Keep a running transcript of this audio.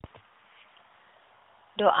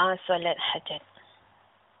Doa Solat Hajat.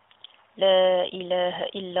 La ilaha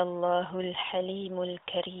illallahul halimul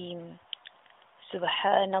karim.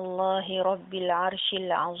 Subhanallahi rabbil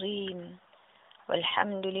arshil azim.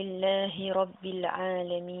 Walhamdulillahi rabbil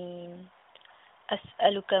alamin.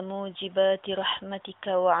 أسألك موجبات رحمتك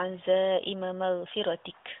وعزائم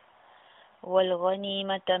مغفرتك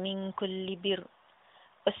والغنيمة من كل بر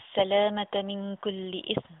والسلامة من كل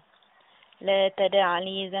إثم لا تدع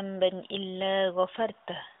لي ذنبا إلا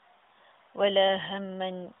غفرته ولا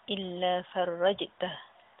هما إلا فرجته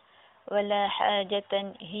ولا حاجة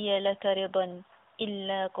هي لك رضا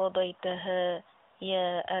إلا قضيتها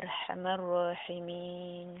يا أرحم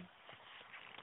الراحمين.